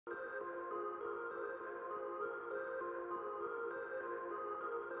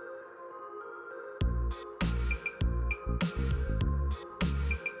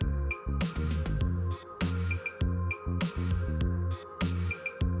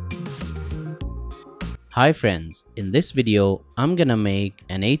Hi friends, in this video I'm gonna make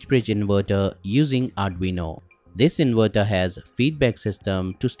an H-bridge inverter using Arduino. This inverter has a feedback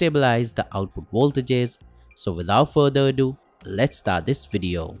system to stabilize the output voltages. So without further ado, let's start this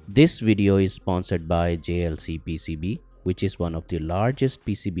video. This video is sponsored by JLC PCB, which is one of the largest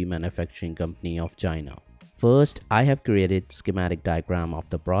PCB manufacturing company of China. First, I have created schematic diagram of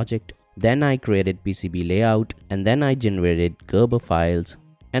the project. Then I created PCB layout and then I generated Gerber files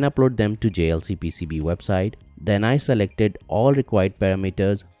and upload them to JLC PCB website. Then I selected all required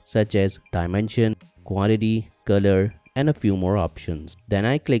parameters such as dimension, quantity, color, and a few more options. Then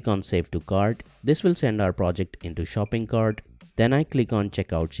I click on Save to Cart. This will send our project into shopping cart. Then I click on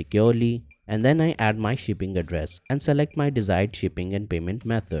Checkout securely. And then I add my shipping address and select my desired shipping and payment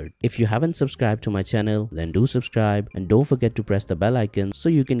method. If you haven't subscribed to my channel, then do subscribe and don't forget to press the bell icon so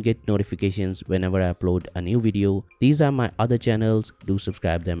you can get notifications whenever I upload a new video. These are my other channels, do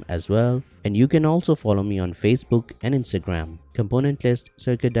subscribe them as well. And you can also follow me on Facebook and Instagram. Component list,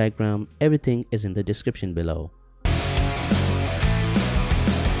 circuit diagram, everything is in the description below.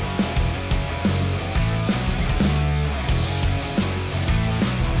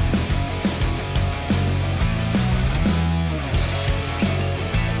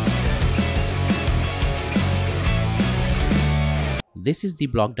 This is the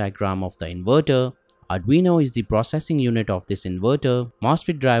block diagram of the inverter. Arduino is the processing unit of this inverter.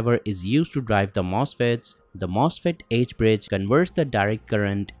 MOSFET driver is used to drive the MOSFETs. The MOSFET H-bridge converts the direct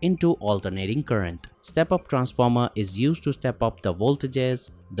current into alternating current. Step-up transformer is used to step up the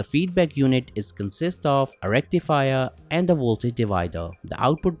voltages. The feedback unit consists of a rectifier and a voltage divider. The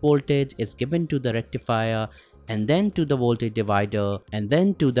output voltage is given to the rectifier and then to the voltage divider and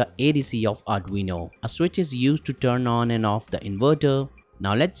then to the ADC of Arduino. A switch is used to turn on and off the inverter.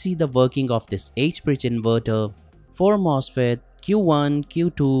 Now let's see the working of this H-bridge inverter. 4 MOSFET Q1,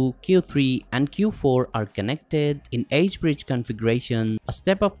 Q2, Q3 and Q4 are connected. In H-bridge configuration, a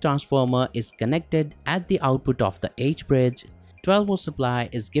step-up transformer is connected at the output of the H-bridge. 12V supply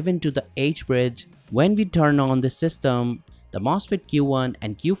is given to the H-bridge. When we turn on the system, the MOSFET Q1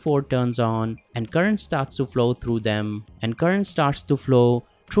 and Q4 turns on and current starts to flow through them and current starts to flow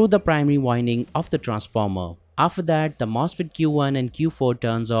through the primary winding of the transformer. After that, the MOSFET Q1 and Q4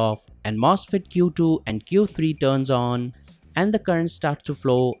 turns off and MOSFET Q2 and Q3 turns on and the current starts to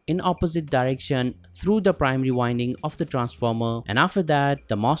flow in opposite direction through the primary winding of the transformer, and after that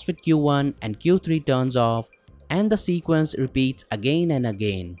the MOSFET Q1 and Q3 turns off and the sequence repeats again and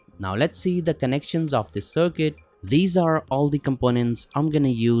again. Now let's see the connections of this circuit. These are all the components I'm gonna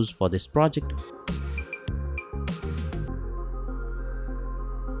use for this project.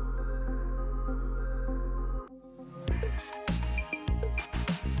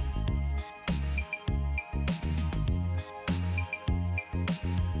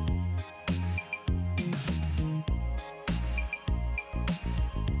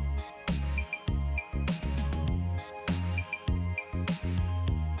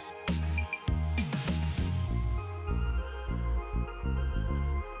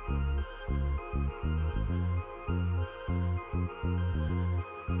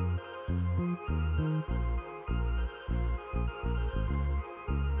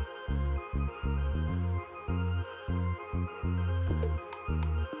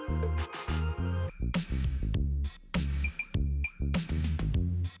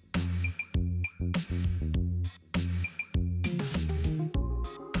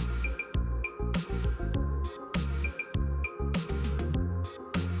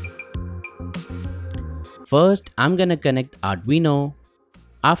 First, I'm gonna connect Arduino.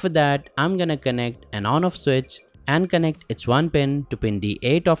 After that, I'm gonna connect an on-off switch and connect its one pin to pin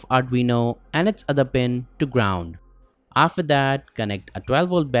D8 of Arduino and its other pin to ground. After that, connect a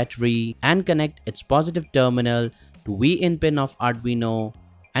 12V battery and connect its positive terminal to V-in pin of Arduino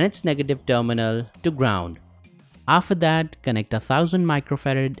and its negative terminal to ground. After that, connect a 1000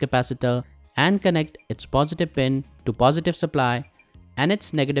 microfarad capacitor and connect its positive pin to positive supply and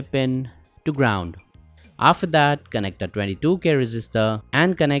its negative pin to ground. After that, connect a 22K resistor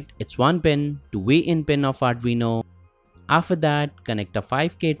and connect its one pin to V-in pin of Arduino. After that, connect a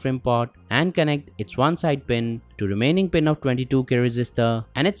 5K trim pot and connect its one side pin to remaining pin of 22K resistor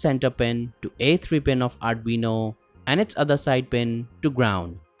and its center pin to A3 pin of Arduino and its other side pin to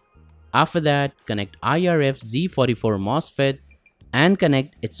ground. After that, connect IRF Z44 MOSFET and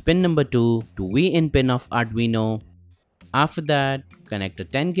connect its pin number 2 to V-in pin of Arduino. After that, connect a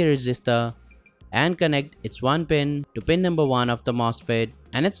 10K resistor and connect its one pin to pin number 1 of the MOSFET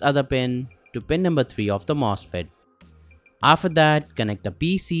and its other pin to pin number 3 of the MOSFET. After that, connect a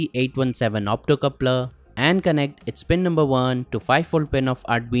PC817 optocoupler and connect its pin number 1 to 5V pin of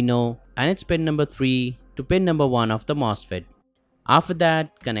Arduino and its pin number 3 to pin number 1 of the MOSFET. After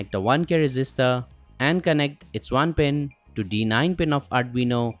that, connect a 1K resistor and connect its one pin to D9 pin of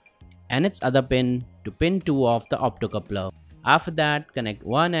Arduino and its other pin to pin 2 of the optocoupler. After that, connect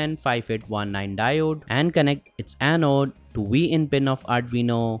 1N5819 diode and connect its anode to V-in pin of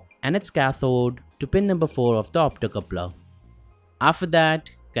Arduino and its cathode to pin number 4 of the optocoupler. After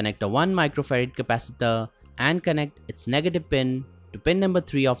that, connect a 1 microfarad capacitor and connect its negative pin to pin number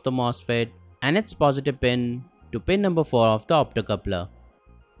 3 of the MOSFET and its positive pin to pin number 4 of the optocoupler.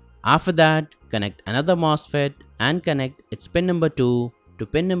 After that, connect another MOSFET and connect its pin number 2 to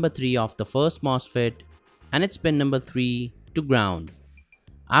pin number 3 of the first MOSFET and its pin number 3 to ground.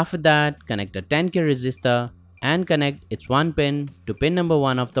 After that, connect a 10K resistor and connect its one pin to pin number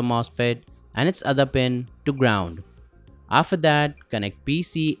 1 of the MOSFET and its other pin to ground. After that, connect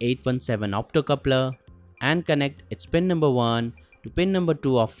PC817 optocoupler and connect its pin number 1 to pin number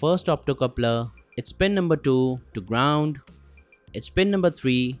 2 of first optocoupler, its pin number 2 to ground, its pin number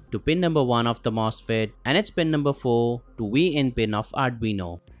 3 to pin number 1 of the MOSFET and its pin number 4 to V-in pin of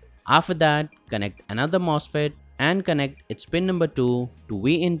Arduino. After that, connect another MOSFET and connect its pin number 2 to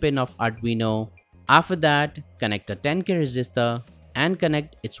V-in pin of Arduino. After that, connect a 10K resistor and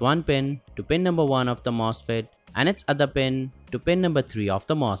connect its one pin to pin number 1 of the MOSFET and its other pin to pin number 3 of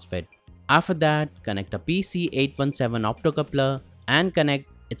the MOSFET. After that, connect a PC817 optocoupler and connect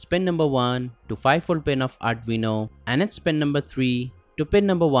its pin number 1 to 5V pin of Arduino and its pin number 3 to pin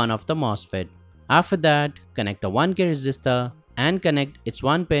number 1 of the MOSFET. After that, connect a 1K resistor and connect its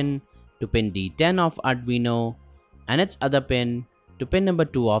one pin to pin D10 of Arduino and its other pin to pin number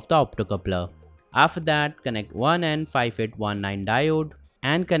 2 of the optocoupler. After that, connect 1N5819 diode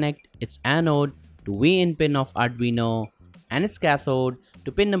and connect its anode to V-in pin of Arduino and its cathode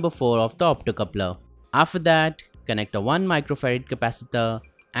to pin number 4 of the optocoupler. After that, connect a 1 microfarad capacitor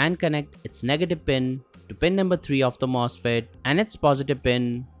and connect its negative pin to pin number 3 of the MOSFET and its positive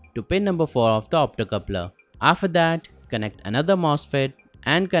pin to pin number 4 of the optocoupler. After that, connect another MOSFET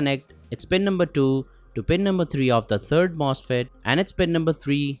and connect its pin number 2 to pin number 3 of the third MOSFET and its pin number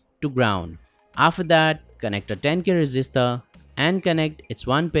 3 to ground. After that, connect a 10K resistor and connect its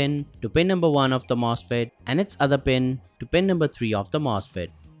one pin to pin number 1 of the MOSFET and its other pin to pin number 3 of the MOSFET.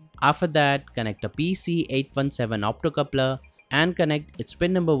 After that, connect a PC817 optocoupler and connect its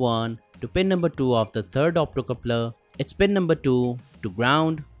pin number 1 to pin number 2 of the third optocoupler, its pin number 2 to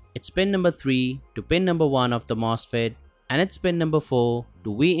ground, its pin number 3 to pin number 1 of the MOSFET and its pin number 4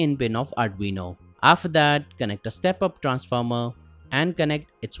 to V-in pin of Arduino. After that, connect a step-up transformer and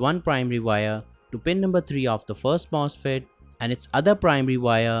connect its one primary wire to pin number 3 of the first MOSFET and its other primary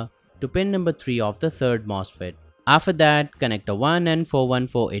wire to pin number 3 of the third MOSFET. After that, connect a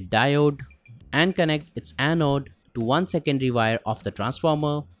 1N4148 diode and connect its anode to one secondary wire of the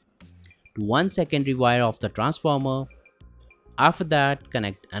transformer, to one secondary wire of the transformer. After that,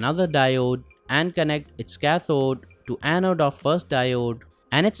 connect another diode and connect its cathode to anode of first diode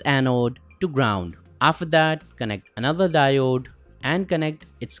and its anode to ground. After that, connect another diode and connect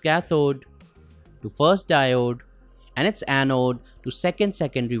its cathode to first diode and its anode to second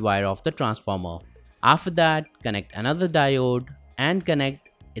secondary wire of the transformer. After that, connect another diode and connect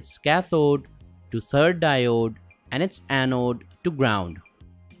its cathode to third diode and its anode to ground.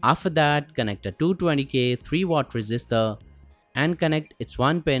 After that, connect a 220K 3W resistor and connect its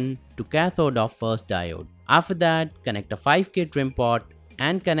one pin to cathode of first diode. After that, connect a 5K trim pot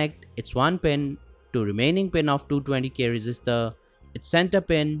and connect its one pin to remaining pin of 220K resistor, its center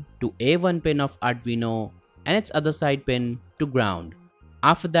pin to A1 pin of Arduino and its other side pin to ground.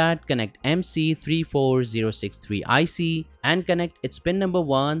 After that, connect MC34063IC and connect its pin number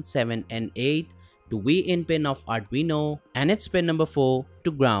 1, 7 and 8 to V-in pin of Arduino and its pin number 4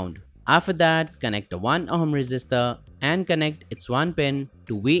 to ground. After that, connect a 1 ohm resistor and connect its one pin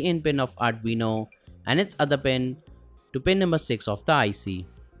to V-in pin of Arduino and its other pin to pin number 6 of the IC.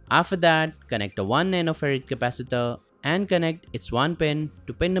 After that, connect a 1 nanofarad capacitor and connect its one pin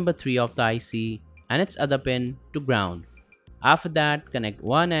to pin number 3 of the IC and its other pin to ground. After that, connect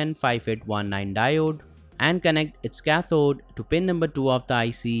 1N5819 diode and connect its cathode to pin number 2 of the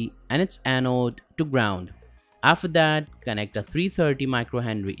IC and its anode to ground. After that, connect a 330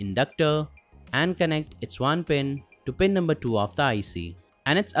 microhenry inductor and connect its one pin to pin number 2 of the IC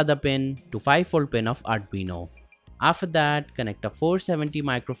and its other pin to 5V pin of Arduino. After that, connect a 470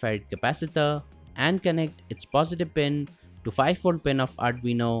 microfarad capacitor and connect its positive pin to 5V pin of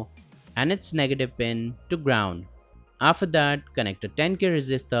Arduino and its negative pin to ground. After that, connect a 10K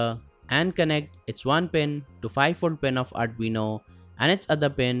resistor and connect its one pin to 5V pin of Arduino and its other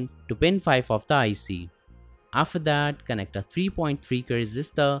pin to pin 5 of the IC. After that, connect a 3.3K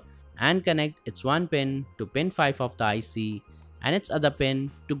resistor and connect its one pin to pin 5 of the IC and its other pin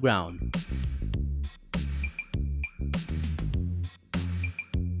to ground.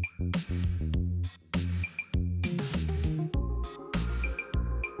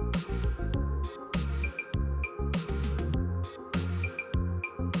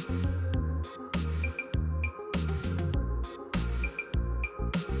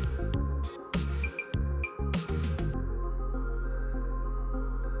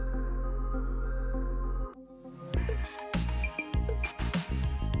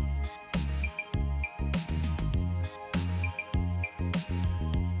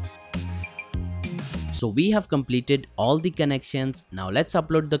 So we have completed all the connections. Now let's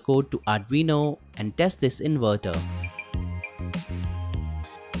upload the code to Arduino and test this inverter.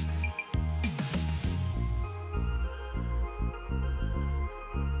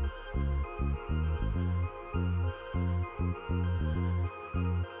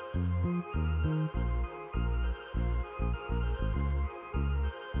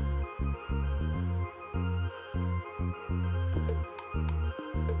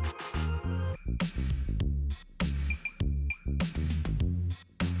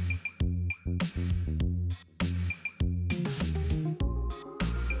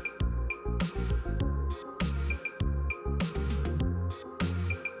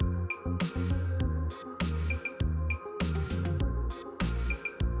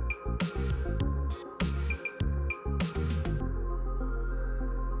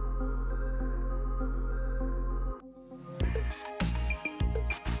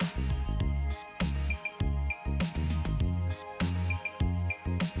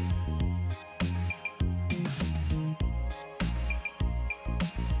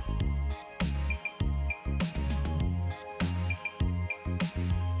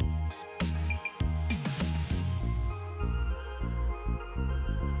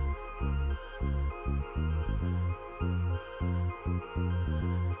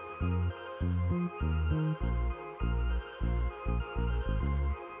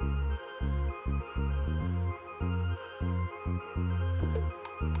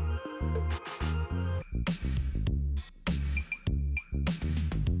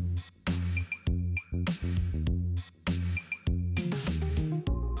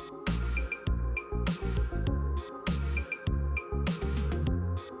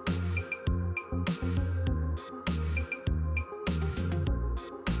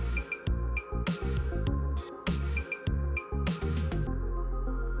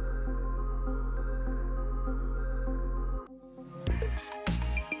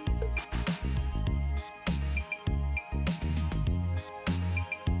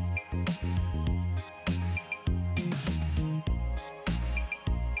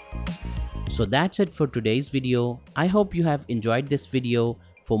 So that's it for today's video. I hope you have enjoyed this video.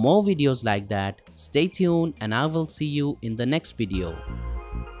 For more videos like that, stay tuned and I will see you in the next video.